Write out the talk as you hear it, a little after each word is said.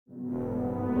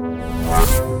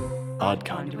Odd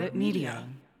Conduit Media.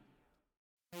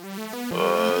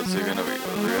 What's it gonna be?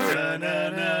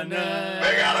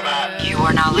 You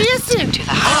are now listening to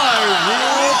the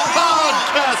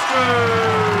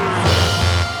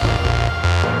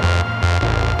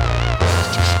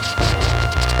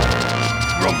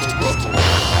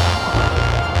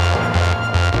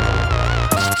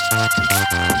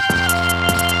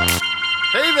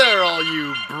Hey there, all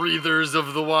you breathers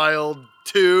of the wild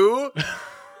 2.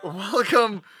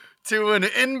 Welcome to an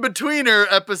in-betweener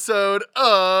episode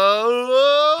of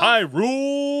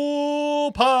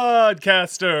Hyrule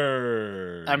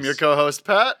Podcasters. I'm your co-host,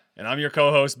 Pat. And I'm your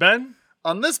co-host, Ben.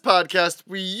 On this podcast,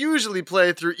 we usually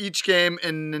play through each game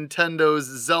in Nintendo's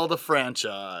Zelda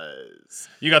franchise.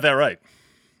 You got that right.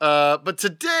 But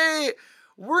today,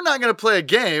 we're not going to play a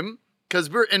game because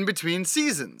we're in between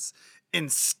seasons.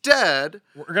 Instead,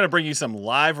 We're going to bring you some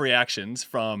live reactions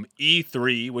from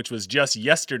E3, which was just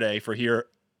yesterday for here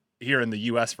in the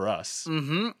U.S. for us.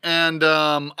 and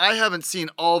I haven't seen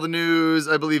all the news.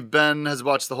 I believe Ben has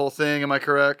watched the whole thing. Am I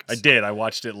correct? I did. I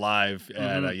watched it live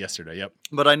yesterday. Yep.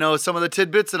 But I know some of the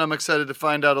tidbits, and I'm excited to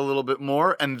find out a little bit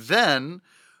more. And then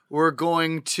we're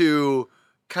going to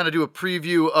kind of do a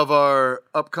preview of our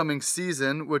upcoming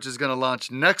season, which is going to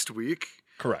launch next week.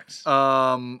 Correct.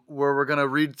 Where we're going to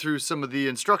read through some of the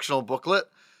instructional booklet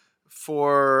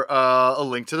for A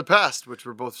Link to the Past, which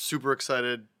we're both super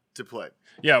excited to play.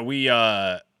 Yeah, we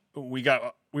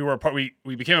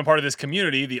became a part of this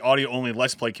community, the audio-only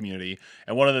Let's Play community,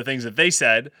 and one of the things that they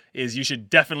said is you should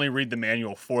definitely read the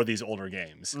manual for these older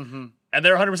games. And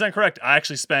they're 100% correct.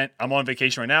 I'm on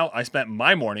vacation right now. I spent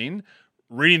my morning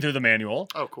reading through the manual.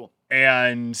 Oh, cool.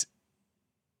 And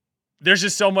there's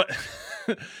just so much.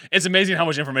 It's amazing how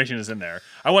much information is in there.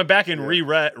 I went back and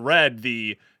reread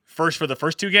the first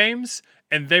 2 games,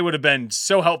 and they would have been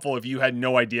so helpful if you had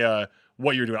no idea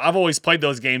what you're doing. I've always played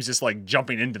those games just like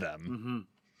jumping into them.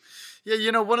 Yeah,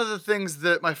 you know, one of the things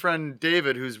that my friend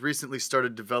David, who's recently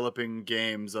started developing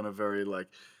games on a very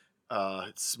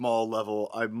small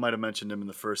level, I might have mentioned him in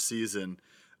the first season,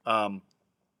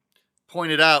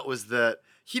 pointed out was that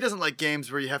he doesn't like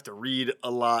games where you have to read a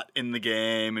lot in the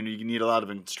game and you need a lot of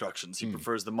instructions. He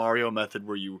prefers the Mario method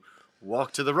where you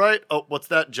walk to the right. Oh, what's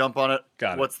that? Jump on it.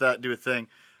 Got it. What's that? Do a thing.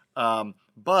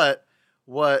 But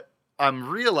what I'm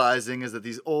realizing is that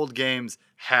these old games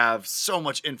have so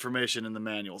much information in the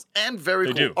manuals and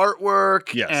very cool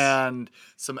artwork and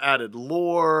some added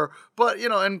lore, but,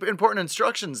 and important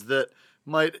instructions that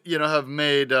might, have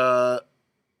made the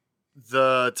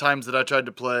times that I tried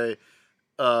to play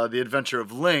The Adventure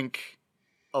of Link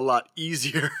a lot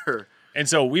easier. And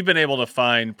so we've been able to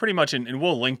find pretty much, and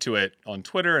we'll link to it on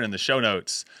Twitter and in the show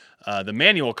notes, the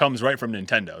manual comes right from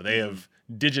Nintendo. They have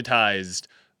digitized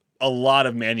a lot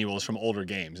of manuals from older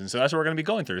games. And so that's what we're going to be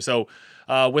going through. So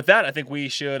with that, I think we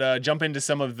should jump into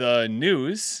some of the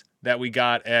news that we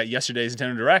got at yesterday's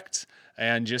Nintendo Direct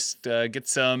and just get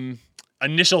some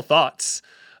initial thoughts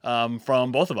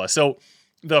from both of us. So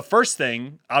the first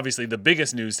thing, obviously the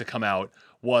biggest news to come out,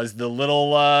 was the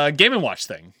little Game & Watch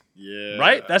thing. Yeah.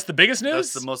 Right? That's the biggest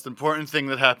news? That's the most important thing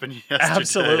that happened yesterday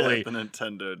Absolutely. at the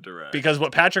Nintendo Direct. Because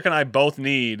what Patrick and I both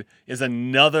need is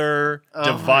another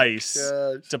device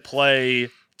to play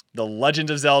The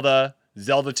Legend of Zelda,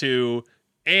 Zelda 2,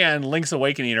 and Link's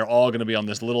Awakening are all going to be on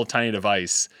this little tiny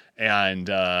device. And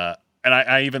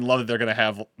I even love that they're going to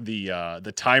have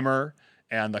the timer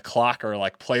and the clock are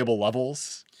like playable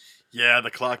levels. Yeah, the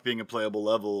clock being a playable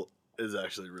level is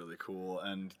actually really cool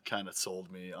and kind of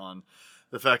sold me on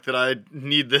the fact that I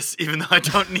need this, even though I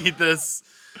don't need this.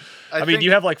 I mean,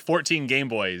 you have like 14 Game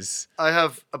Boys. I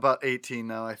have about 18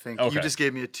 now, I think. Okay. You just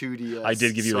gave me a 2DS. I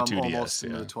did give you a 2DS, almost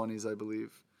in the 20s, I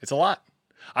believe. It's a lot.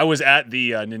 I was at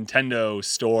the Nintendo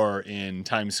store in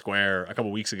Times Square a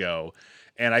couple weeks ago,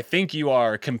 and I think you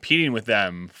are competing with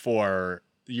them for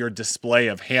your display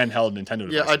of handheld Nintendo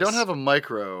devices. Yeah, I don't have a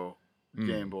micro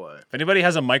Game Boy. If anybody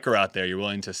has a micro out there you're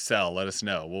willing to sell, let us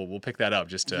know. We'll pick that up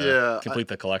just to complete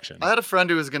the collection. I had a friend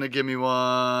who was going to give me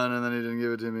one, and then he didn't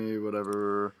give it to me,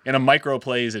 whatever. And a micro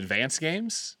plays advanced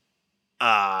games?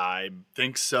 I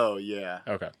think so, yeah.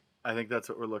 Okay. I think that's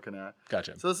what we're looking at.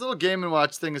 Gotcha. So this little Game &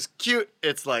 Watch thing is cute.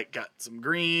 It's like got some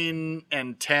green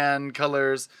and tan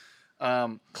colors.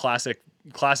 Classic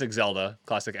Zelda,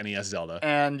 classic NES Zelda.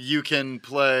 And you can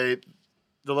play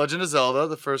The Legend of Zelda,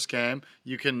 the first game.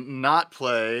 You can not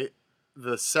play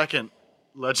the second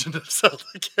Legend of Zelda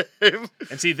game.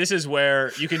 And see, this is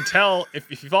where you can tell,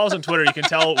 if you follow us on Twitter, you can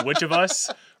tell which of us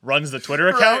runs the Twitter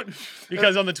account. Right.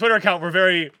 Because on the Twitter account, we're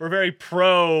very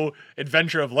pro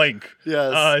Adventure of Link.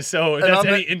 Yes. So if that's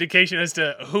any indication as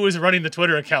to who is running the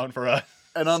Twitter account for us.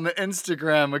 And on the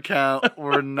Instagram account,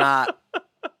 we're not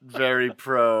very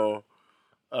pro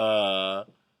The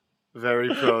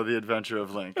Adventure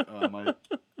of Link.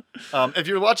 If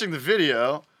you're watching the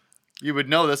video, you would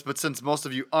know this, but since most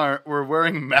of you aren't, we're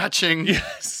wearing matching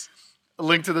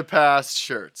Link to the Past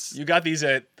shirts. You got these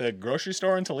at the grocery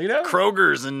store in Toledo?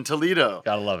 Kroger's in Toledo.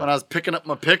 Gotta love it. When I was picking up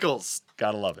my pickles.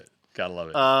 Gotta love it.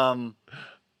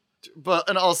 But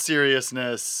in all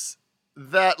seriousness,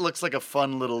 that looks like a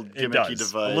fun little gimmicky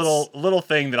device. A little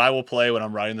thing that I will play when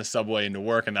I'm riding the subway into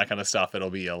work and that kind of stuff. It'll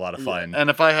be a lot of fun. And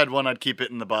if I had one, I'd keep it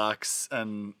in the box,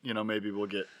 and maybe we'll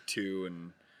get two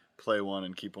and play one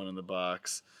and keep one in the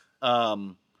box.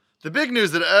 The big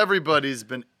news that everybody's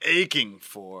been aching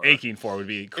for would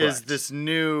be correct. Is this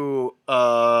new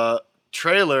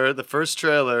trailer, the first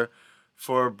trailer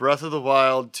for Breath of the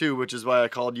Wild 2, which is why I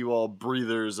called you all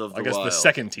breathers of the Wild. I guess the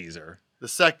second teaser.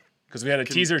 Because we had a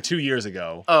teaser 2 years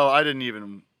ago. Oh, I didn't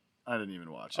even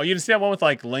watch it. Oh, you didn't see that one with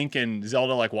like Link and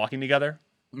Zelda like walking together?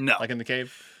 No. Like in the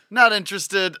cave? Not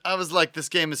interested. I was like, this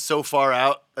game is so far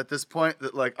out at this point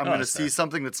that like I'm going to see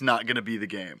something that's not going to be the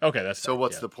game. Okay, that's so.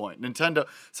 What's the point? Nintendo.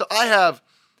 So I have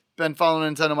been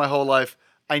following Nintendo my whole life.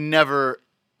 I never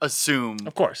assume,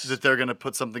 of course, that they're going to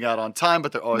put something out on time,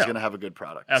 but they're always going to have a good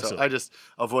product. Absolutely. So I just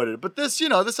avoided it. But this,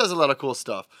 this has a lot of cool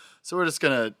stuff. So we're just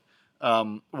going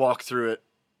to walk through it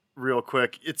real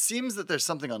quick. It seems that there's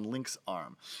something on Link's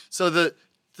arm. So the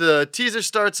teaser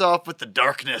starts off with the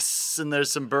darkness, and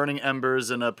there's some burning embers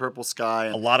and a purple sky.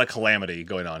 And a lot of calamity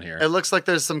going on here. It looks like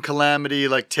there's some calamity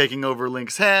like taking over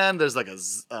Link's hand. There's like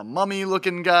a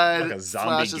mummy-looking guy, like a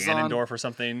zombie Ganondorf or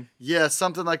something. Yeah,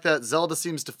 something like that. Zelda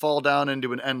seems to fall down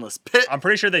into an endless pit. I'm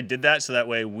pretty sure they did that so that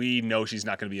way we know she's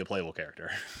not going to be a playable character.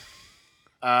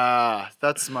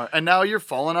 That's smart. And now you're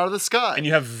falling out of the sky. And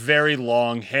you have very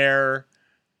long hair.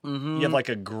 Mm-hmm. You have like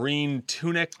a green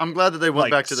tunic. I'm glad that they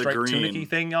went back to the green tunic-y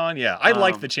thing on. Yeah, I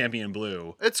like the champion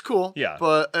blue. It's cool. Yeah,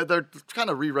 but they're kind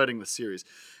of rewriting the series.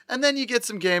 And then you get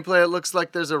some gameplay. It looks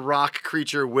like there's a rock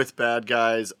creature with bad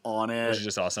guys on it, which is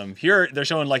just awesome. Here they're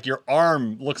showing like your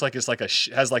arm looks like it's like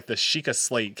has like the Sheikah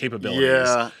Slate capabilities.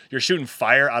 Yeah, you're shooting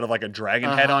fire out of like a dragon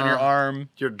head on your arm.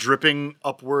 You're dripping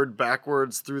upward,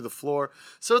 backwards through the floor.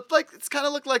 So it's kind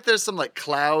of look like there's some like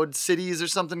cloud cities or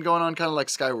something going on, kind of like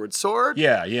Skyward Sword.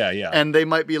 Yeah. And they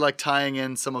might be like tying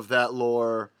in some of that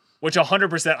lore. Which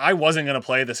 100%, I wasn't going to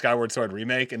play the Skyward Sword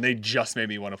remake, and they just made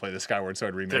me want to play the Skyward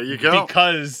Sword remake. There you go.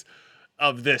 Because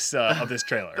of this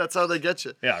trailer. That's how they get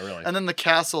you. Yeah, really. And then the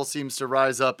castle seems to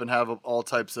rise up and have all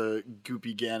types of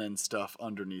goopy Ganon stuff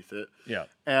underneath it. Yeah.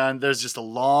 And there's just a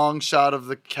long shot of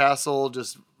the castle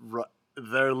just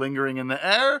there lingering in the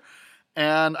air.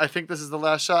 And I think this is the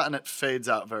last shot, and it fades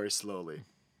out very slowly,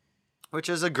 which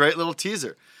is a great little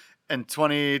teaser. And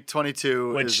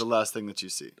 2022 is the last thing that you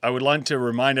see. I would like to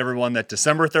remind everyone that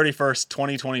December 31st,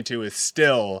 2022 is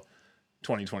still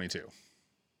 2022.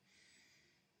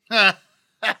 That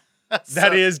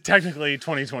is technically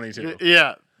 2022.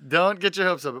 Yeah. Don't get your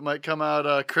hopes up. It might come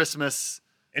out Christmas.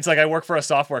 It's like I work for a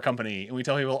software company, and we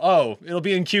tell people, oh, it'll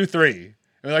be in Q3. And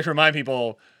we like to remind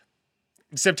people,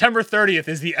 September 30th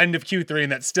is the end of Q3,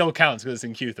 and that still counts because it's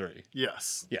in Q3.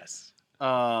 Yes.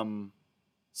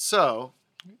 So...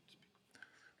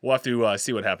 we'll have to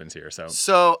see what happens here.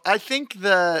 So I think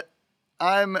that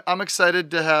I'm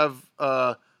excited to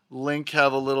have Link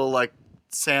have a little like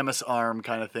Samus arm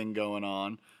kind of thing going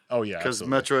on. Oh yeah, because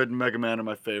Metroid and Mega Man are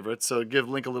my favorites. So give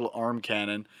Link a little arm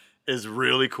cannon is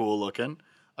really cool looking.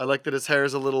 I like that his hair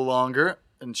is a little longer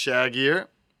and shaggier.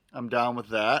 I'm down with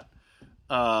that.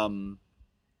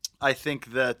 I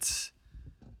think that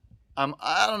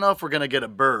I don't know if we're gonna get a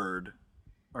bird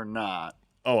or not.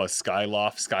 Oh, a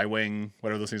Skywing,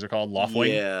 whatever those things are called,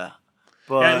 Loftwing. Yeah,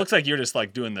 it looks like you're just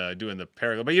like doing the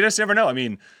paraglide, but you just never know. I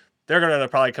mean, they're gonna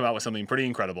probably come out with something pretty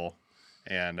incredible,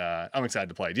 and I'm excited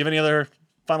to play. Do you have any other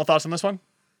final thoughts on this one?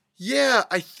 Yeah,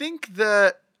 I think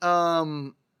that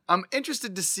I'm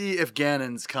interested to see if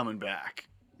Ganon's coming back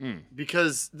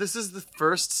because this is the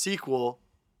first sequel.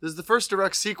 This is the first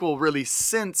direct sequel, really,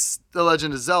 since The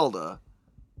Legend of Zelda.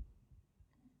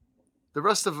 The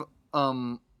rest of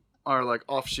are like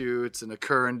offshoots and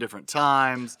occur in different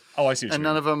times. Oh, I see what you mean. And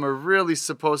none of them are really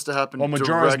supposed to happen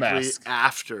directly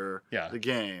after the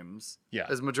games.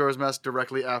 Yeah. Is Majora's Mask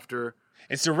directly after?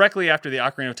 It's directly after the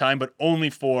Ocarina of Time, but only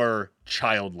for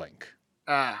Child Link.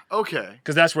 Okay.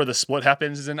 Because that's where the split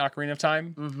happens, is in Ocarina of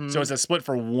Time. Mm-hmm. So it's a split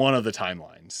for one of the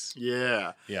timelines.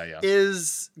 Yeah. Yeah.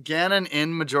 Is Ganon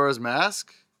in Majora's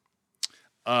Mask?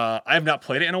 I have not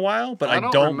played it in a while, but I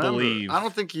don't believe. I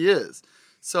don't think he is.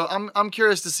 So I'm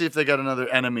curious to see if they got another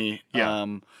enemy. Yeah.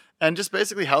 And just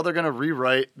basically how they're going to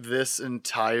rewrite this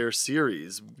entire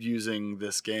series using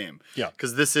this game. Yeah.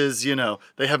 Because this is,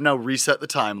 they have now reset the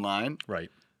timeline. Right.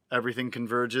 Everything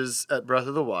converges at Breath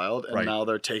of the Wild, and now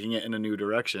they're taking it in a new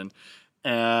direction.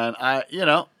 And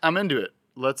I'm into it.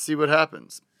 Let's see what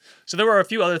happens. So there were a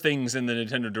few other things in the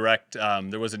Nintendo Direct.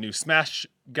 There was a new Smash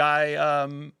guy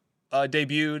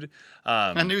debuted.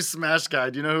 A new Smash guy.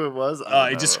 Do you know who it was?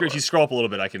 If you scroll up a little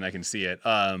bit, I can see it.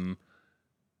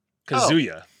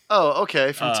 Kazuya. Oh,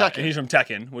 okay, from Tekken. And he's from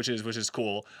Tekken, which is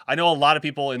cool. I know a lot of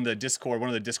people in the Discord. One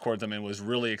of the Discords I'm in was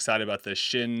really excited about the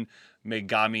Shin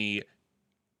Megami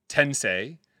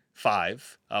Tensei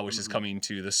 5, which is coming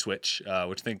to the Switch.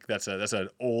 Which I think that's an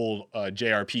old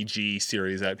JRPG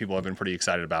series that people have been pretty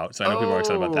excited about. So I know people are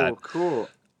excited about that. Cool.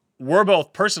 We're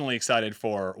both personally excited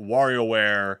for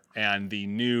WarioWare and the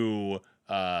new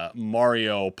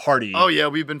Mario Party. Oh yeah,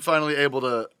 we've been finally able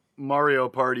to Mario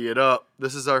Party it up.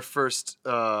 This is our first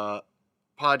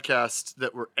podcast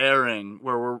that we're airing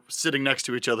where we're sitting next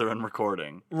to each other and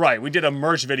recording. Right. We did a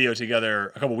merch video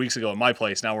together a couple weeks ago at my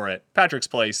place. Now we're at Patrick's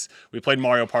place. We played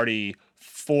Mario Party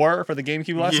 4 for the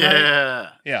GameCube last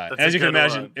night. Yeah. And as you can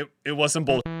imagine, it was some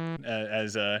bullshit.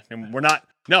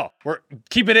 We're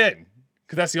keep it in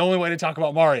because that's the only way to talk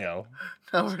about Mario.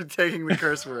 Now we're taking the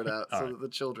curse word out so that the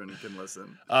children can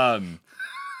listen. But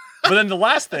then the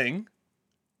last thing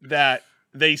that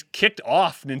they kicked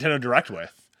off Nintendo Direct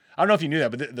with, I don't know if you knew that,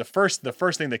 but the first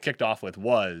thing they kicked off with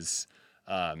was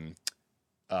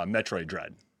Metroid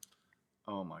Dread.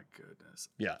 Oh my goodness.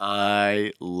 Yeah.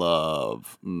 I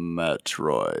love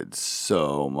Metroid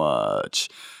so much.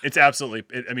 It's absolutely,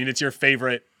 it's your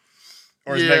favorite,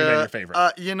 or is Mega Man your favorite?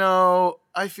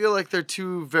 I feel like they're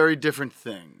two very different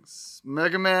things.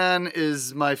 Mega Man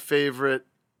is my favorite,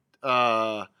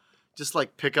 just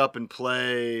like pick up and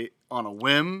play on a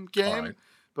whim game. Right.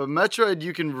 But Metroid,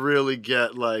 you can really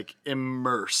get like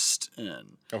immersed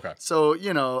in. Okay. So,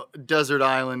 Desert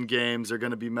Island games are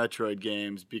going to be Metroid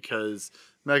games because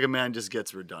Mega Man just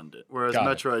gets redundant. Whereas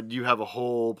Metroid, you have a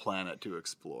whole planet to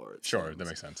explore. Sure, that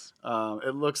makes sense.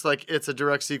 It looks like it's a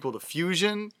direct sequel to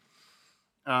Fusion.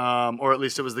 Or at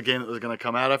least it was the game that was going to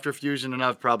come out after Fusion. And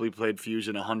I've probably played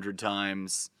Fusion 100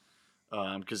 times.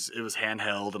 Because it was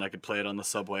handheld and I could play it on the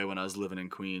subway when I was living in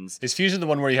Queens. Is Fusion the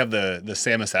one where you have the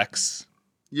Samus X?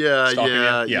 Yeah.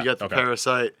 You got the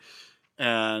Parasite,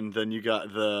 and then you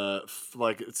got the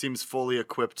it seems fully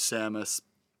equipped Samus.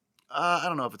 I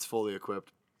don't know if it's fully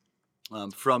equipped.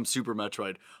 From Super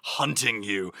Metroid hunting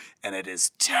you, and it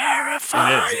is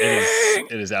terrifying.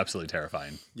 It is absolutely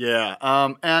terrifying. Yeah.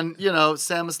 And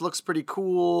Samus looks pretty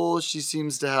cool. She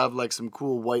seems to have like some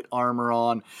cool white armor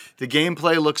on. The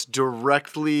gameplay looks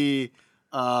directly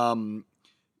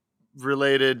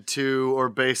related to or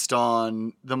based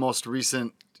on the most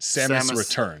recent Samus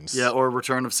Returns. Yeah, or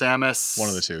Return of Samus. One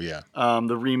of the two, yeah.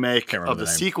 The remake of the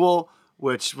sequel,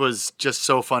 which was just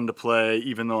so fun to play,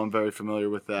 even though I'm very familiar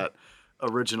with that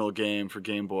original game for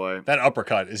Game Boy. That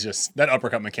uppercut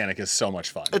mechanic is so much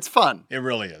fun. It's fun. It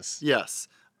really is. Yes.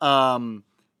 And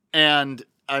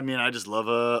I just love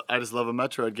a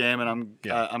Metroid game, and I'm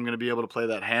going to be able to play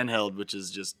that handheld, which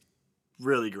is just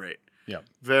really great. Yeah.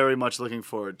 Very much looking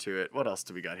forward to it. What else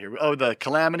do we got here? Oh, the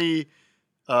Calamity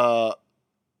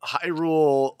Hyrule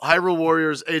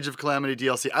Warriors Age of Calamity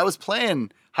DLC. I was playing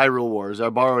Hyrule Wars. I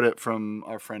borrowed it from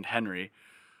our friend Henry.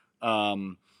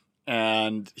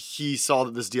 And he saw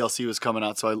that this DLC was coming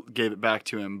out, so I gave it back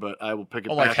to him, but I will pick it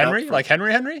back like Henry? up. Like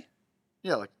Henry?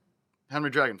 Yeah, like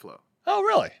Henry Dragonflow. Oh,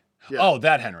 really? Yeah. Oh,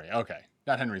 that Henry. Okay.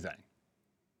 Not Henry Zhang.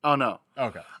 Oh, no.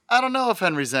 Okay. I don't know if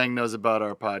Henry Zhang knows about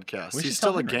our podcast. He's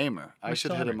still a gamer. I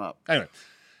should hit him up. Anyway,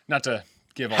 not to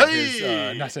give all his,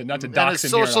 not to dox him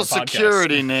here on our social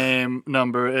security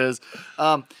number is.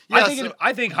 I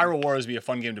think Hyrule Warriors would be a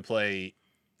fun game to play,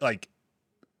 like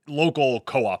local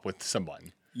co-op with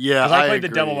someone. Yeah, I played the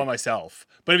demo by myself,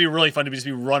 but it'd be really fun to just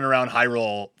be running around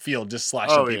Hyrule Field just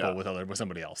slashing people with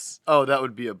somebody else. Oh, that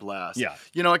would be a blast. Yeah.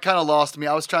 It kind of lost me.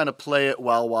 I was trying to play it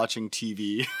while watching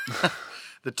TV.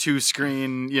 The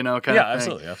 2-screen, kind of thing.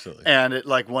 Yeah, absolutely. And it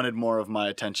wanted more of my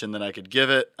attention than I could give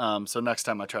it. So next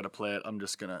time I try to play it, I'm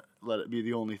just going to let it be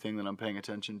the only thing that I'm paying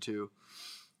attention to.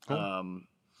 Cool.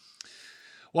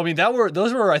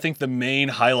 Those were I think the main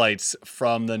highlights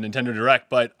from the Nintendo Direct,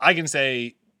 but I can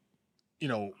say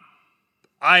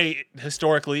I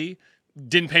historically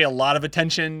didn't pay a lot of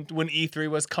attention when E3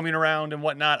 was coming around and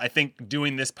whatnot. I think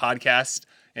doing this podcast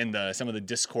and some of the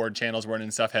Discord channels we're in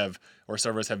and stuff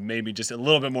servers have made me just a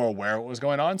little bit more aware of what was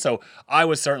going on. So I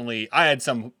was trying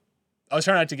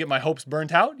not to get my hopes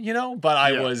burnt out, but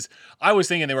I was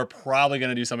thinking they were probably going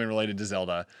to do something related to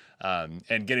Zelda,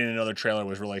 and getting another trailer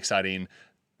was really exciting.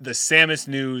 the Samus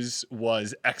news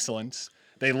was excellent.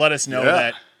 They let us know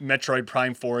that Metroid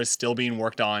Prime 4 is still being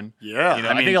worked on. Yeah,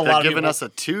 I think a lot of giving us a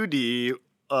 2D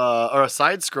or a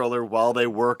side scroller while they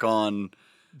work on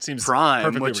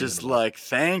Prime, which reasonable. Is like,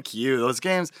 thank you. Those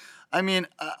games. I mean,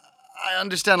 I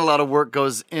understand a lot of work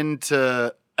goes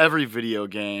into every video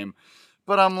game,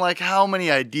 but I'm like, how many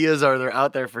ideas are there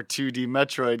out there for 2D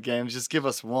Metroid games? Just give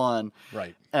us one.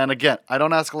 Right. And again, I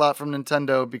don't ask a lot from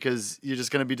Nintendo because you're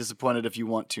just going to be disappointed if you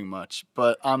want too much.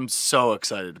 But I'm so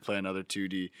excited to play another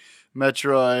 2D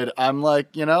Metroid. I'm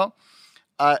like,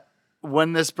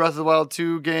 when this Breath of the Wild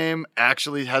 2 game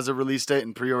actually has a release date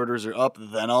and pre-orders are up,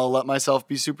 then I'll let myself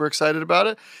be super excited about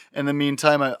it. In the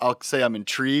meantime, I'll say I'm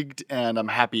intrigued and I'm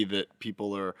happy that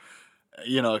people are,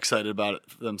 excited about it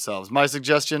themselves. My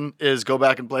suggestion is go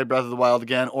back and play Breath of the Wild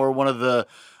again, or one of the,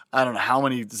 I don't know how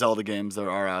many Zelda games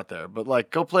there are out there, but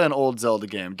go play an old Zelda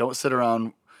game. Don't sit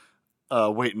around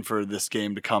waiting for this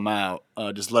game to come out.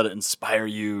 Just let it inspire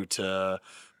you to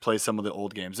play some of the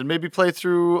old games, and maybe play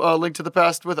through Link to the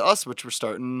Past with us, which we're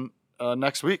starting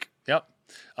next week. Yep.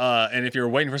 And if you're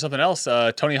waiting for something else,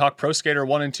 Tony Hawk Pro Skater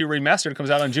 1 and 2 Remastered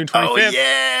comes out on June 25th. Oh,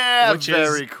 yeah! Which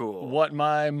very is cool. What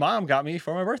my mom got me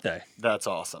for my birthday. That's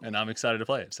awesome. And I'm excited to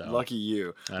play it. So lucky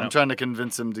you. I'm trying to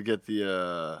convince him to get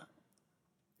the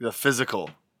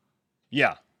physical.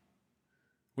 Yeah.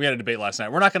 We had a debate last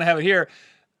night. We're not going to have it here.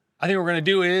 I think what we're going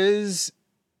to do is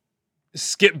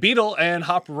skip Beetle and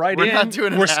hop right in. We're not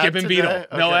doing We're ad skipping today? Beetle.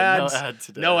 Okay, No ads. No ad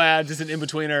today. No ads. Just an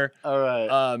in-betweener. All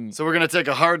right. So we're going to take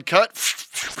a hard cut.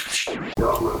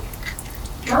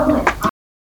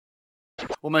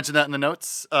 We'll mention that in the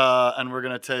notes. And we're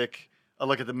going to take a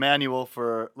look at the manual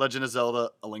for Legend of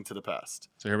Zelda: A Link to the Past.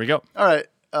 So here we go. All right.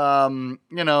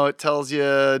 It tells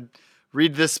you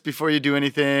read this before you do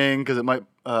anything because it might,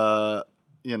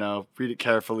 read it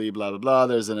carefully, blah, blah, blah.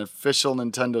 There's an official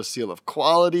Nintendo seal of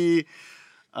quality.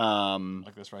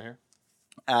 Like this right here.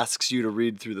 Asks you to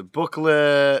read through the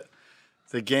booklet.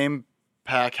 The game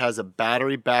pack has a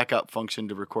battery backup function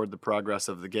to record the progress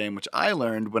of the game, which I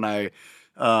learned when I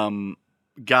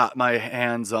got my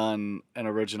hands on an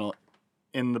original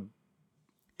in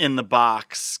the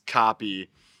box copy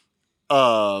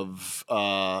of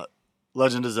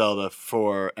Legend of Zelda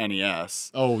for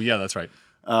NES. Oh, yeah, that's right.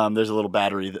 There's a little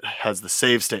battery that has the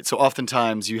save state. So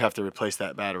oftentimes you have to replace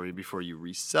that battery before you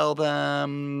resell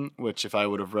them, which if I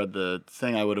would have read the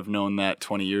thing, I would have known that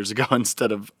 20 years ago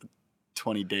instead of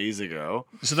 20 days ago.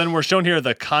 So then we're shown here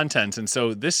the contents. And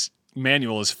so this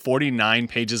manual is 49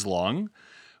 pages long.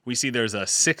 We see there's a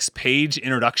 6-page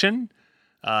introduction.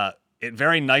 It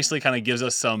very nicely kind of gives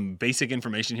us some basic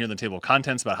information here in the table of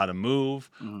contents about how to move,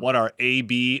 what our A,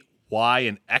 B, Y,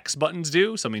 and X buttons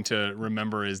do. Something to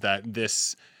remember is that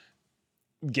this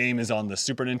game is on the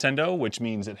Super Nintendo, which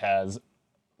means it has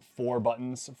 4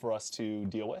 buttons for us to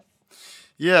deal with.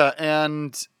 Yeah,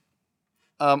 and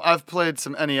I've played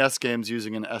some NES games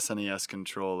using an SNES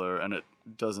controller, and it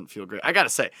doesn't feel great. I gotta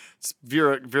say, it's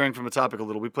veering from the topic a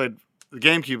little. We played the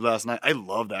GameCube last night. I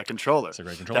love that controller. It's a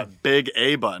great controller. That big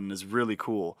A button is really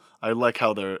cool. I like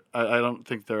how I don't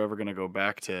think they're ever going to go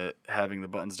back to having the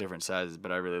buttons different sizes,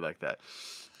 but I really like that.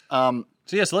 So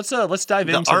let's dive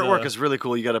into the artwork is really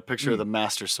cool. You got a picture of the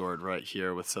Master Sword right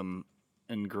here with some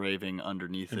engraving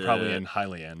underneath it. Probably in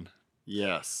Hylian.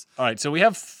 Yes. All right, so we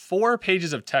have 4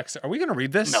 pages of text. Are we going to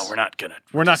read this? No, we're not going to.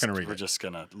 We're not going to read it. We're just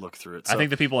going to look through it. I think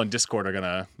the people in Discord are going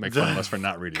to make fun of us for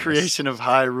not reading Creation of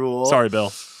Hyrule.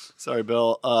 Sorry,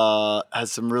 Bill.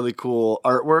 Has some really cool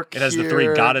artwork. It has the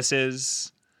 3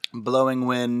 goddesses. Blowing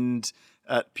wind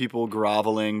at people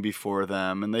groveling before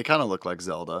them, and they kind of look like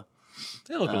Zelda.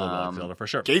 They look a little bit like Zelda for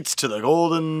sure. Gates to the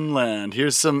Golden Land.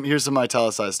 Here's some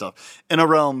italicized stuff. In a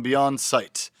realm beyond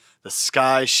sight, the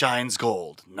sky shines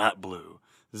gold, not blue.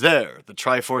 There, the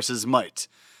Triforce's might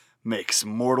makes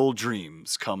mortal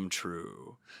dreams come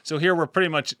true. So here we're pretty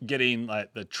much getting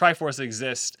the Triforce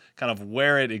exists, kind of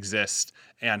where it exists,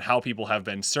 and how people have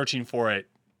been searching for it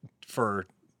for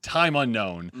time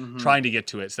unknown, trying to get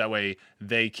to it, so that way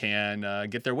they can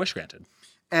get their wish granted.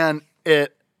 And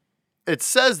it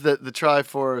says that the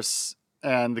Triforce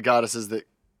and the goddesses that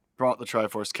brought the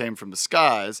Triforce came from the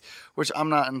skies, which I'm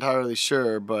not entirely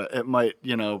sure, but it might,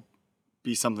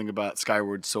 be something about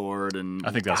Skyward Sword and I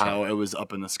think that's how it was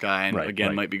up in the sky.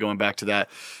 And might be going back to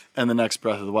that. And the next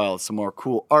Breath of the Wild, some more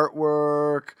cool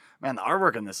artwork. Man, the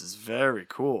artwork in this is very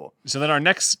cool. So then our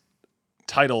next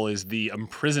title is The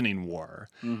Imprisoning War.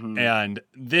 And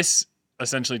this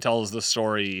essentially tells the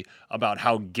story about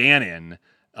how Ganon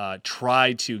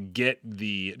tried to get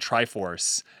the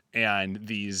Triforce and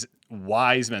these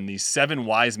wise men, these 7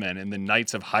 wise men and the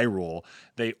Knights of Hyrule,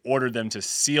 they ordered them to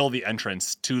seal the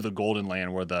entrance to the Golden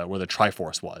Land where the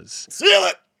Triforce was. Seal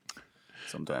it!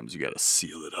 Sometimes you got to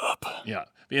seal it up. Yeah.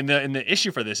 And the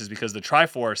issue for this is because the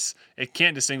Triforce, it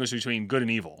can't distinguish between good and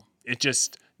evil. It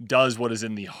just does what is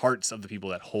in the hearts of the people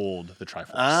that hold the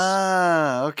Triforce.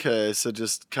 Ah, okay. So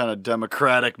just kind of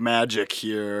democratic magic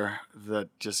here that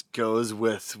just goes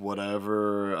with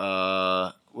whatever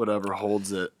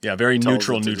holds it. Yeah, very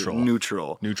neutral.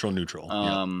 Neutral.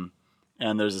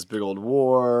 And there's this big old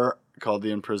war called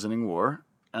the Imprisoning War.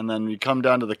 And then we come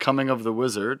down to the coming of the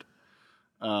wizard.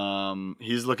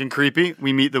 He's looking creepy.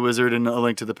 We meet the wizard in A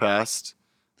Link to the Past.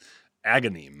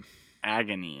 Aghanim.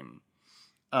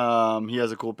 He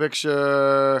has a cool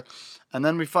picture. And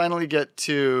then we finally get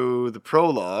to the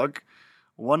prologue.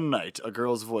 One night, a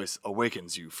girl's voice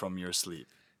awakens you from your sleep.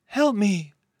 Help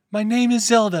me. My name is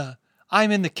Zelda.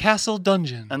 I'm in the castle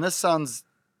dungeon. And this sounds,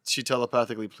 she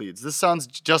telepathically pleads. This sounds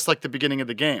just like the beginning of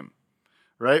the game,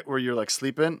 right? Where you're like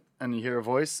sleeping and you hear a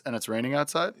voice and it's raining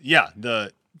outside. Yeah,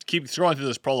 keep scrolling through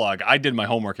this prologue. I did my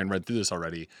homework and read through this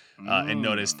already and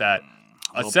noticed that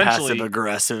essentially passive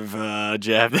aggressive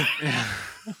jab.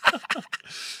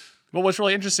 But what's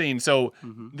really interesting, so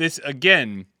this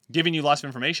again giving you lots of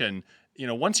information. You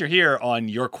know, once you're here on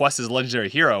your quest as a legendary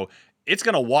hero, it's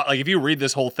gonna walk. Like if you read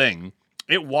this whole thing,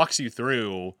 it walks you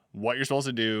through what you're supposed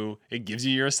to do. It gives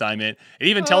you your assignment. It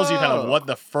even tells you kind of what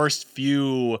the first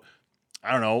few,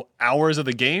 I don't know, hours of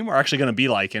the game are actually going to be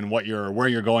like and where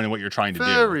you're going and what you're trying to do.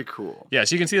 Very cool. Yeah,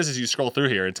 so you can see this as you scroll through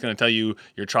here. It's going to tell you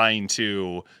you're trying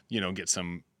to, get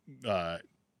some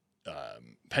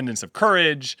pendants of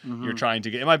courage. You're trying to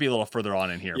get, it might be a little further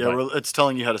on in here. Yeah, well, it's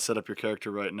telling you how to set up your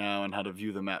character right now and how to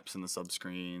view the maps and the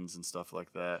subscreens and stuff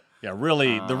like that. Yeah,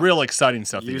 really, the real exciting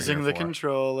stuff. Using the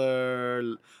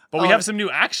controller. But we have some new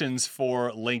actions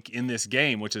for Link in this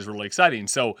game, which is really exciting.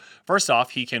 So first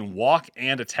off, he can walk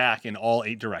and attack in all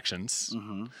 8 directions.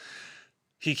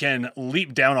 He can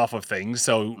leap down off of things.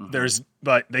 So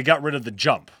but they got rid of the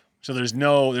jump. So there's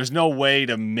no way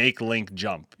to make Link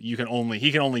jump. He can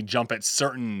only jump at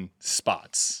certain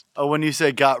spots. Oh, when you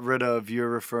say got rid of, you're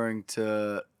referring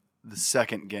to the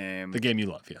second game. The game you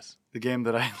love, yes. The game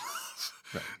that I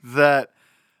love.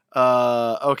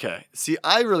 Right. Okay. See,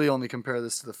 I really only compare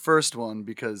this to the first one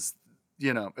because,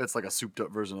 it's like a souped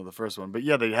up version of the first one. But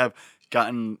yeah, they have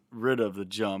gotten rid of the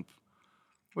jump,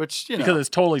 which, because it's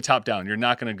totally top down. You're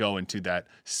not going to go into that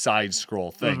side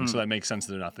scroll thing. So that makes sense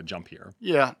that they're not the jump here.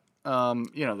 Yeah.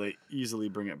 They easily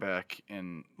bring it back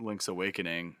in Link's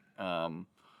Awakening.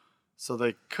 So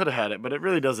they could have had it, but it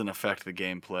really doesn't affect the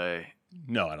gameplay.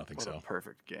 No, I don't think so. A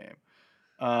perfect game.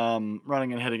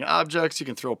 Running and hitting objects. You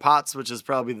can throw pots, which is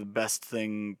probably the best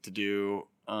thing to do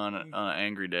on an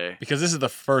angry day. Because this is the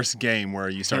first game where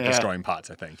you start destroying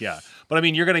pots, I think. Yeah. But I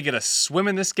mean, you're going to get a swim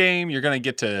in this game. You're going to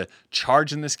get to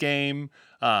charge in this game.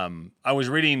 I was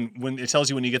reading when it tells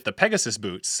you when you get the Pegasus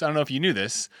boots. I don't know if you knew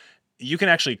this. You can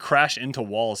actually crash into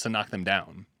walls to knock them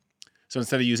down. So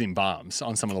instead of using bombs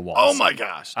on some of the walls. Oh my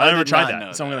gosh. I never tried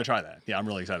that. So I'm going to try that. Yeah, I'm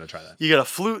really excited to try that. You get a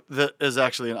flute that is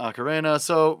actually an ocarina.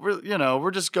 So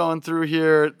we're just going through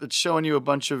here. It's showing you a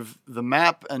bunch of the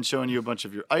map and showing you a bunch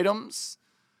of your items.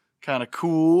 Kind of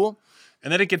cool.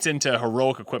 And then it gets into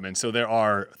heroic equipment. So there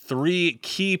are 3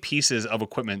 key pieces of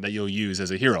equipment that you'll use as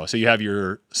a hero. So you have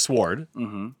your sword.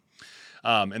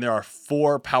 And there are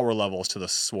 4 power levels to the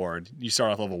sword. You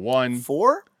start off level 1.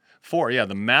 4? 4, yeah.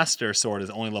 The Master Sword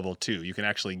is only level 2. You can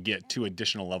actually get 2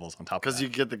 additional levels on top of that. Because you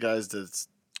get the guys to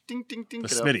ding, ding, ding, the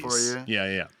get Smitties. up for you.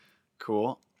 Yeah.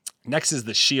 Cool. Next is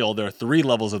the shield. There are 3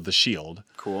 levels of the shield.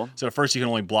 Cool. So at first you can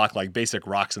only block like basic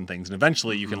rocks and things, and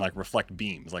eventually you can like reflect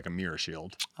beams like a mirror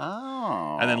shield.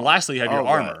 Oh. And then lastly you have your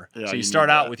armor. Right. Yeah, so you start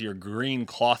out with your green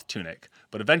cloth tunic,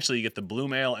 but eventually you get the blue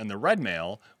mail and the red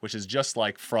mail, which is just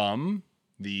like from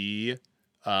the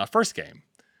first game,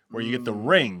 where you get the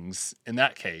rings in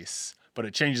that case, but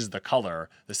it changes the color.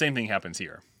 The same thing happens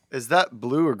here. Is that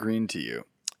blue or green to you?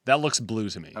 That looks blue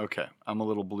to me. Okay. I'm a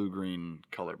little blue-green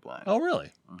colorblind. Oh,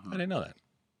 really? I didn't know that.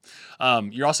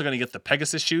 You're also going to get the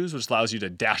Pegasus shoes, which allows you to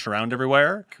dash around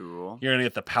everywhere. Cool. You're going to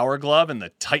get the Power Glove and the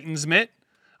Titan's Mitt.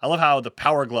 I love how the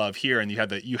Power Glove here, and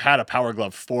you had a Power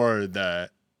Glove for the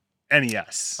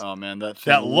NES. Oh, man, that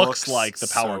thing looks like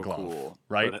the Power Glove, cool,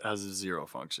 right? But it has a 0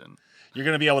 function. You're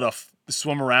going to be able to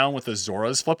swim around with the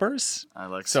Zora's flippers. I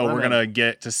like so swimming. We're going to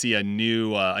get to see a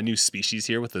new species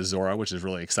here with the Zora, which is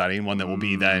really exciting. One that will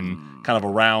be then kind of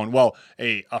around,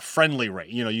 a friendly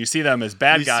race. You see them as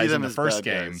bad guys in the first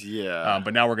game. Yeah.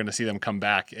 But now we're going to see them come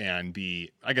back and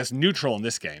be, I guess, neutral in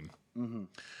this game.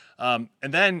 And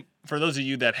then for those of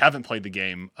you that haven't played the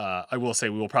game, I will say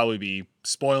we will probably be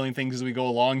spoiling things as we go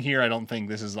along here. I don't think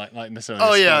this is like necessarily.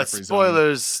 Oh yeah,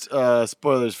 spoilers!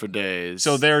 Spoilers for days.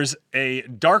 So there's a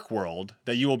dark world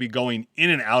that you will be going in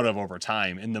and out of over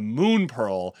time, and the Moon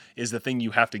Pearl is the thing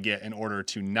you have to get in order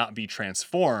to not be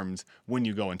transformed when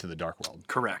you go into the dark world.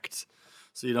 Correct.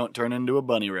 So you don't turn into a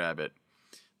bunny rabbit.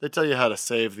 They tell you how to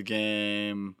save the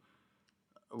game,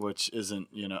 which isn't,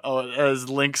 as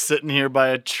Link sitting here by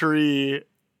a tree,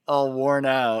 all worn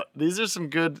out. These are some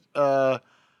good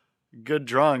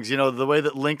drawings. The way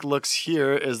that Link looks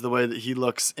here is the way that he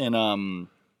looks in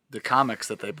the comics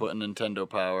that they put in Nintendo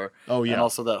Power. Oh yeah, and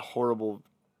also that horrible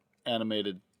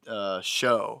animated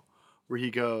show where he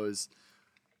goes,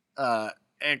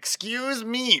 "Excuse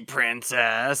me,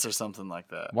 princess," or something like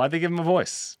that. Why'd they give him a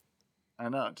voice? I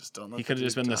know, just don't. He could have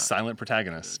just been the silent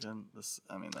protagonist. That's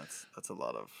a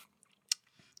lot of.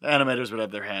 The animators would have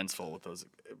their hands full with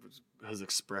his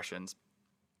expressions.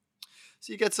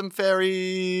 So you get some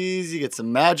fairies, you get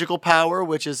some magical power,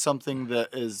 which is something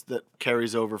that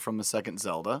carries over from the second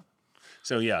Zelda.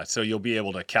 So you'll be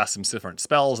able to cast some different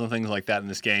spells and things like that in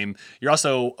this game. You're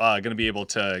also going to be able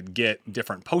to get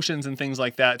different potions and things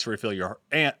like that to refill your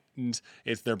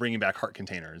they're bringing back heart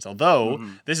containers. Although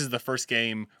this is the first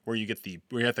game where you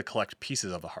have to collect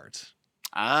pieces of the heart.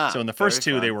 So in the first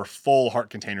two, they were full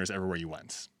heart containers everywhere you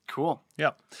went. Cool.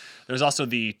 Yep. There's also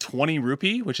the 20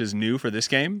 rupee, which is new for this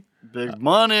game. Big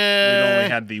money. We've only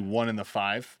had the 1 and the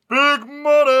 5. Big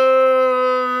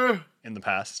money. In the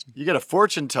past. You get a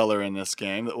fortune teller in this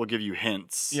game that will give you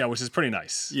hints. Yeah, which is pretty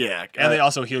nice. Yeah. And they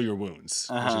also heal your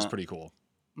wounds, which is pretty cool.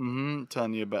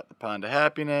 Telling you about the Pond of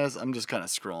Happiness. I'm just kind of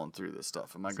scrolling through this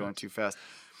stuff. Am I going too fast?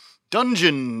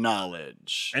 Dungeon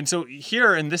knowledge. And so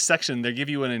here in this section, they give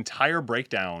you an entire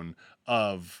breakdown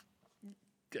of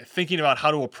thinking about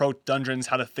how to approach dungeons,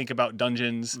 how to think about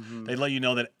dungeons. They let you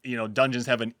know that, dungeons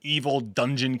have an evil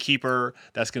dungeon keeper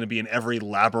that's going to be in every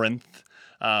labyrinth.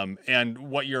 And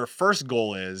what your first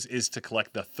goal is to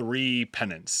collect the 3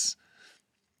 pennants.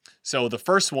 So the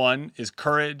first one is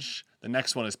courage, the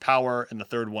next one is power, and the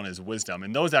third one is wisdom.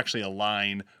 And those actually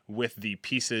align with the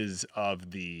pieces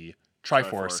of the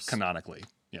Triforce canonically.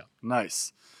 Yeah.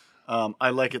 Nice. I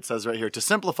like it says right here, to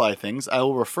simplify things, I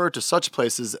will refer to such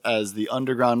places as the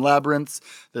underground labyrinths,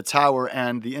 the tower,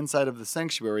 and the inside of the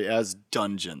sanctuary as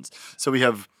dungeons. So we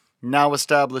have now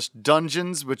established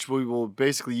dungeons, which we will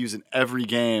basically use in every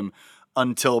game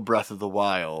until Breath of the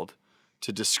Wild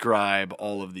to describe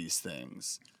all of these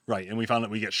things. Right, and we found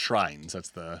that we get shrines.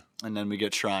 And then we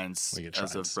get shrines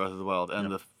as of Breath of the Wild. And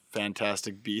the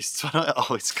Fantastic Beasts. Why do I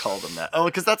always call them that? Oh,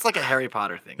 because that's like a Harry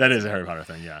Potter thing. That is a Harry Potter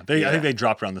thing, yeah. I think they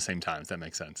dropped around the same time, if that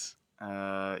makes sense. What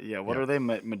are they?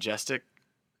 Majestic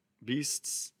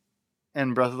Beasts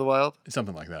in Breath of the Wild?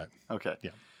 Something like that. Okay.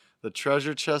 Yeah. The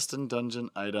treasure chest and dungeon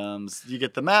items. You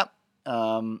get the map.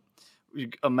 A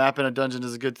map in a dungeon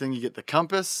is a good thing. You get the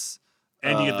compass.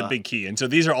 And you get the big key. And so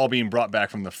these are all being brought back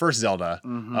from the first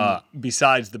Zelda,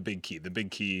 besides the big key. The big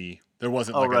key, there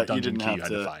wasn't a dungeon key you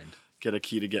had to find. Get a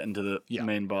key to get into the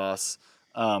main boss.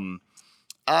 The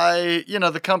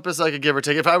compass I could give or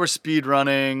take. If I were speed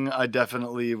running, I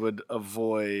definitely would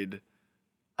avoid.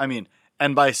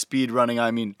 And by speed running, I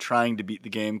mean trying to beat the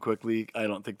game quickly. I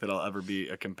don't think that I'll ever be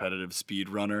a competitive speed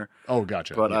runner. Oh,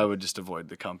 gotcha. But I would just avoid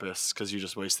the compass because you're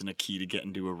just wasting a key to get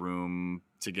into a room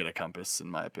to get a compass, in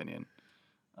my opinion.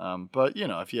 But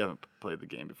if you haven't played the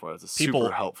game before, it's a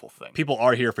super helpful thing. People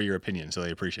are here for your opinion, so they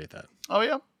appreciate that. Oh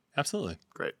yeah, absolutely,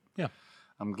 great. Yeah,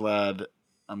 I'm glad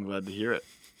to hear it.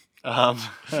 All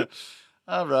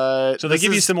right. So they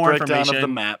give you some more information of the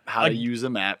map, how to use a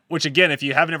map. Which again, if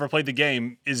you haven't ever played the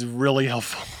game, is really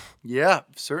helpful. Yeah,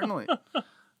 certainly.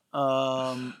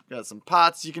 Got some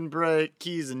pots you can break,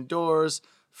 keys and doors.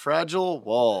 Fragile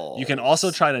walls. You can also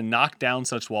try to knock down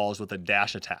such walls with a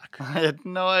dash attack. I had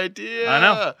no idea. I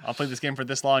know. I'll play this game for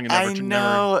this long and never. I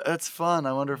know. That's fun.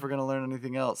 I wonder if we're going to learn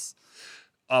anything else.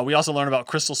 We also learn about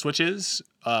crystal switches,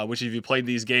 which if you played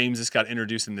these games, this got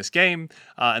introduced in this game.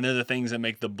 And they're the things that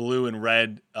make the blue and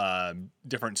red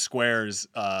different squares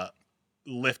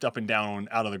lift up and down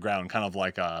out of the ground, kind of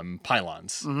like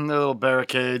pylons. They're little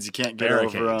barricades. You can't get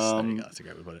over them. That's a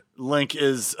good way to put it. Link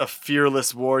is a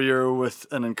fearless warrior with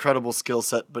an incredible skill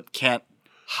set, but can't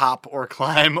hop or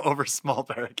climb over small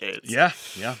barricades. Yeah.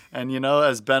 And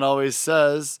as Ben always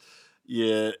says,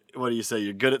 what do you say?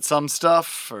 You're good at some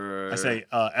stuff? Or I say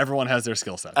everyone has their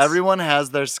skill sets. Everyone has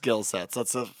their skill sets.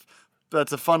 That's a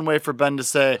a fun way for Ben to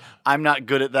say, I'm not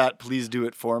good at that, please do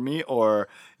it for me, or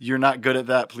you're not good at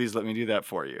that, please let me do that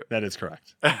for you. That is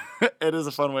correct. It is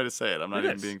a fun way to say it. I'm not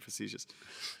even being facetious.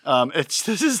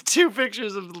 This is 2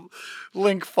 pictures of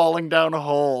Link falling down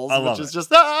holes, which is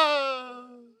just a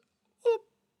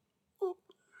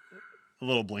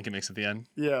little blink it makes at the end.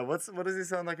 Yeah, what does he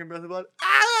sound like in Breath of the Wild?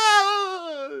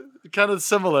 Kind of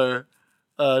similar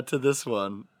to this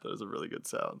one. Those are really good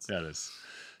sounds. That is.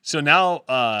 So now,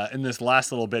 in this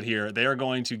last little bit here, they are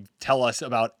going to tell us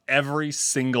about every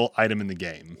single item in the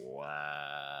game.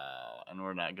 Wow. And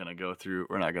we're not gonna go through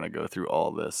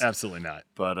all this. Absolutely not.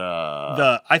 But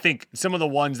I think some of the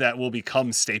ones that will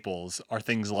become staples are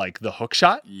things like the hook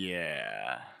shot.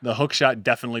 Yeah. The hook shot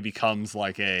definitely becomes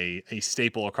like a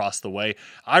staple across the way.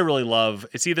 I really love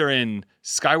it's either in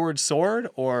Skyward Sword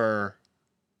or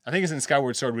I think it's in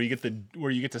Skyward Sword where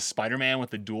you get to Spider-Man with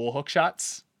the dual hook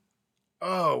shots.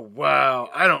 Oh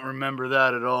wow! I don't remember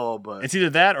that at all, but it's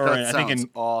either that or I think in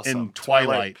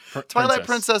Twilight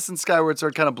Princess and Skyward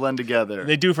Sword kind of blend together.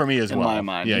 They do for me as well. In my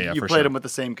mind, yeah, you played them with the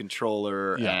same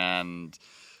controller, and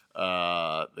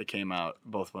they came out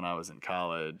both when I was in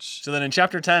college. So then in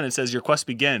Chapter 10, it says your quest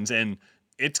begins, and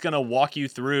it's gonna walk you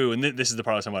through. And this is the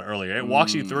part I was talking about earlier. It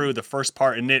walks you through the first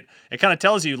part, and it kind of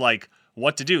tells you like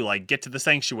what to do, like get to the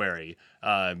sanctuary,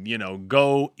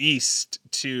 go east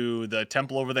to the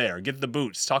temple over there, get the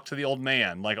boots, talk to the old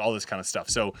man, like all this kind of stuff.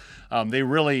 So they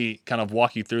really kind of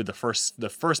walk you through the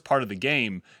first part of the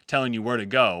game, telling you where to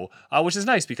go, which is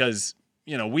nice because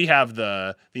we have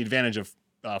the advantage of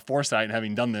foresight and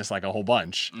having done this like a whole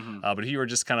bunch. But if you were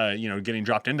just kind of getting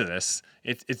dropped into this,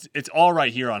 it's all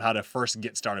right here on how to first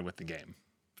get started with the game.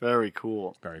 Very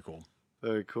cool. Very cool.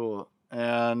 Very cool.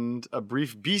 And a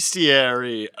brief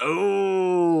bestiary.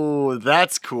 Oh,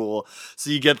 that's cool. So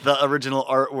you get the original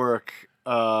artwork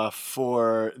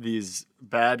for these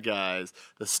bad guys.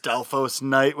 The Stelphos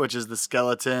Knight, which is the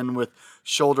skeleton with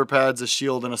shoulder pads, a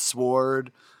shield, and a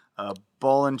sword.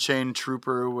 Ball and Chain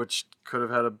Trooper, which could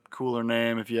have had a cooler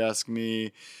name if you ask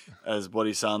me, as what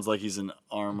he sounds like. He's an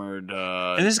armored...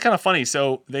 And this is kind of funny.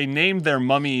 So they named their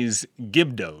mummies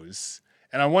Gibdos.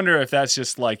 And I wonder if that's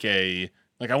just like I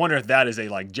wonder if that is a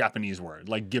like Japanese word.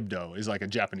 Like Gibdo is like a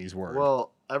Japanese word.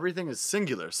 Well, everything is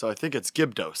singular, so I think it's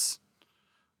Gibdos.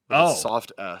 A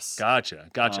soft S. Gotcha.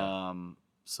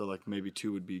 So like maybe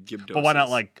 2 would be Gibdos. But why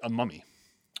not like a mummy?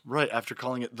 Right, after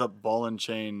calling it the Ball and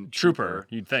Chain Trooper,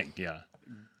 you'd think, yeah.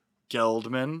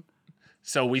 Geldman.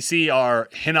 So we see our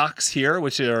Hinox here,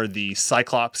 which are the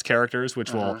Cyclops characters,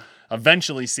 which we'll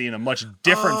eventually see in a much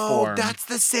different form. Oh, that's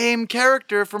the same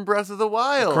character from Breath of the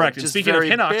Wild. Correct. And speaking of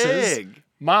Hinoxes,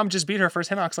 Mom just beat her first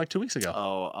Hinox like 2 weeks ago.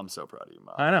 Oh, I'm so proud of you,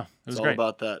 Mom. I know. It was great.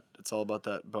 It's all about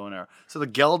that bow and arrow. So the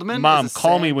Geldman. Mom,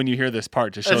 call me when you hear this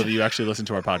part to show that you actually listen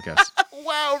to our podcast.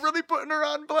 Wow, really putting her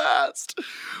on blast.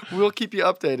 We'll keep you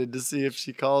updated to see if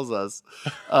she calls us.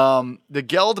 The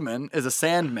Geldman is a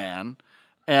Sandman,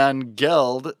 and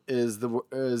Geld is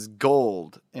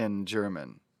gold in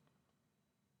German.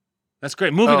 That's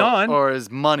great. Moving on. Or is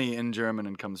money in German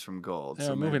and comes from gold. Yeah,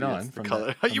 so moving on. From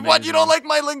color. You don't like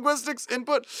my linguistics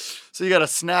input? So you got a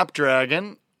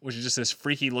Snapdragon. Which is just this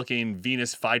freaky looking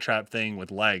Venus flytrap thing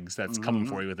with legs that's coming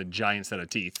for you with a giant set of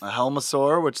teeth. A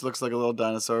Helmosaur, which looks like a little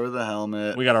dinosaur with a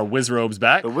helmet. We got our Wizrobes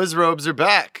back. The Wizrobes are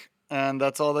back. And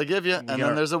that's all they give you. And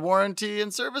then there's a warranty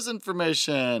and service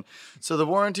information. So the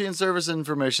warranty and service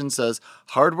information says,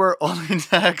 hardware only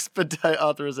to expedite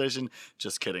authorization.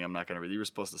 Just kidding. I'm not going to read. You were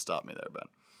supposed to stop me there, Ben.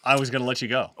 I was going to let you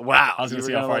go. Wow. I was going to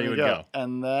see how far you would go.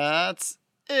 And that's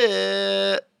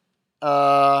it.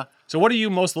 So what are you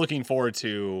most looking forward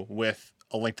to with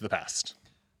A Link to the Past?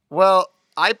 Well,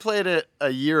 I played it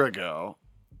a year ago.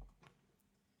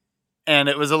 And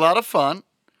it was a lot of fun.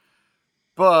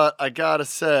 But I gotta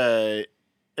say,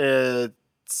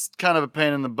 it's kind of a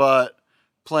pain in the butt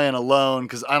playing alone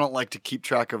because I don't like to keep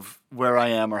track of where I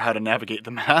am or how to navigate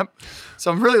the map.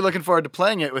 So I'm really looking forward to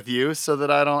playing it with you so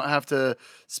that I don't have to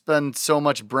spend so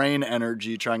much brain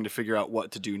energy trying to figure out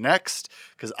what to do next,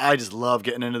 because I just love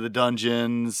getting into the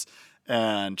dungeons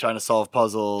and trying to solve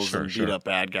puzzles and beat up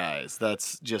bad guys.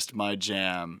 That's just my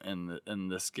jam in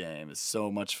this game. It's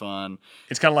so much fun.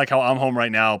 It's kind of like how I'm home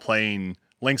right now playing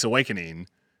Link's Awakening,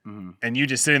 and you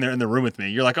just sitting there in the room with me.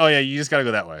 You're like, oh yeah, you just gotta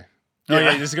go that way. Oh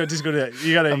yeah, just go to that.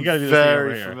 You gotta do this.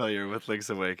 Very familiar with Link's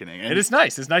Awakening. And it's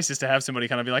nice. It's nice just to have somebody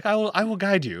kind of be like, I will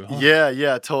guide you. Oh.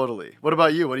 Yeah, totally. What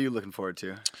about you? What are you looking forward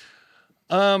to?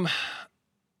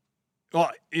 Well,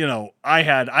 I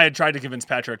had tried to convince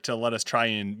Patrick to let us try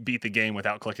and beat the game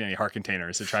without collecting any heart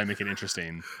containers to try and make it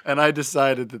interesting. And I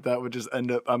decided that would just end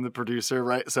up, I'm the producer,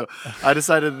 right? So I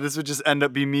decided that this would just end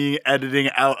up be me editing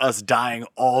out us dying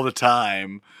all the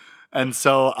time. And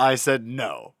so I said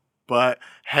no. But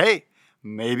hey,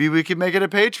 maybe we could make it a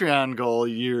Patreon goal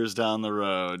years down the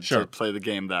road to play the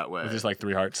game that way. With just like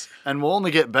 3 hearts. And we'll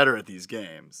only get better at these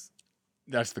games.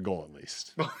 That's the goal, at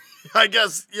least. I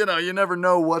guess, you never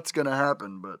know what's going to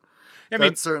happen, but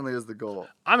that certainly is the goal.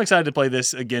 I'm excited to play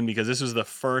this again because this was the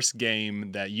first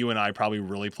game that you and I probably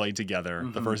really played together.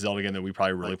 Mm-hmm. The first Zelda game that we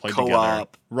probably really played together.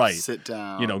 Right. Sit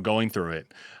down. Going through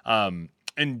it. And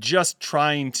just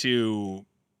trying to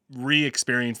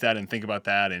re-experience that and think about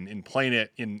that and playing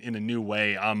it in a new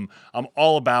way. I'm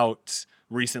all about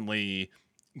recently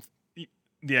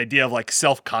the idea of like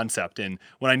self-concept, and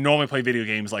when I normally play video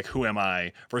games, like who am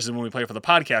I, versus when we play for the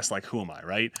podcast, like who am I,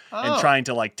 right? And trying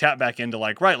to like tap back into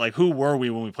like, right, like who were we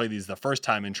when we played these the first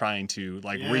time, and trying to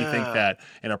like rethink that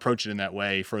and approach it in that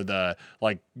way for the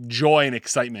like joy and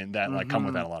excitement that like come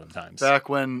with that a lot of times. Back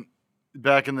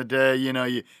in the day,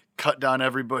 you cut down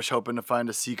every bush hoping to find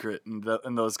a secret and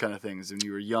those kind of things, and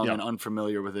you were young and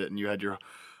unfamiliar with it, and you had your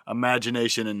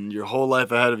imagination and your whole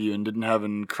life ahead of you and didn't have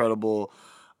an incredible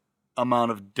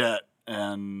amount of debt.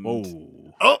 And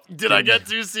did I get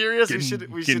too serious? We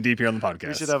should deep here on the podcast.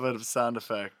 We should have a sound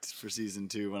effect for season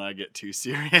 2 when I get too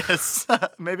serious.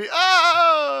 Maybe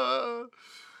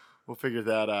we'll figure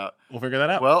that out.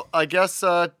 Well, I guess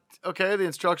okay, the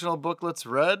instructional booklet's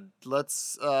read.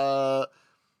 Let's call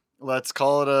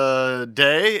it a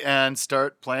day and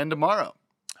start playing tomorrow.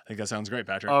 I think that sounds great,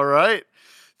 Patrick. All right.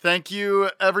 Thank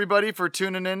you, everybody, for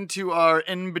tuning in to our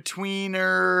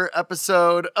in-betweener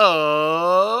episode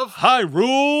of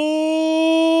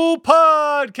Hyrule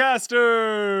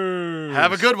Podcasters.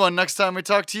 Have a good one. Next time we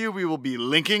talk to you, we will be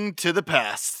linking to the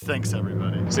past. Thanks,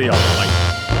 everybody. See y'all. Bye.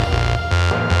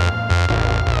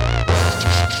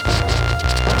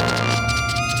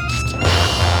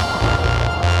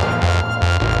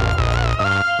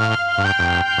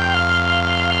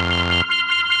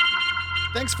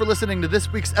 Thanks for listening to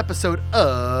this week's episode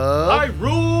of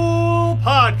Hyrule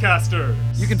Podcasters.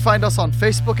 You can find us on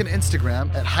Facebook and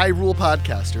Instagram at Hyrule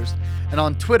Podcasters and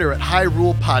on Twitter at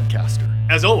Hyrule Podcaster.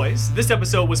 As always, this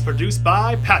episode was produced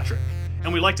by Patrick,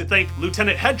 and we'd like to thank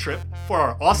Lieutenant Headtrip for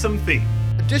our awesome theme.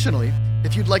 Additionally,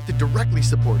 if you'd like to directly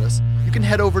support us, you can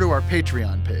head over to our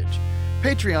Patreon page.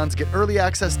 Patreons get early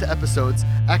access to episodes,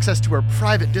 access to our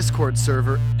private Discord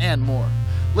server, and more.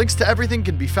 Links to everything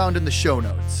can be found in the show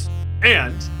notes.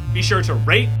 And be sure to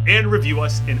rate and review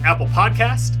us in Apple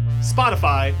Podcast,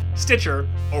 Spotify, Stitcher,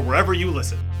 or wherever you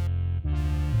listen.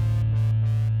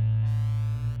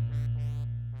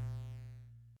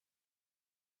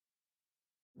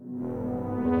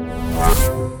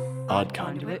 Odd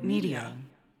Conduit Media.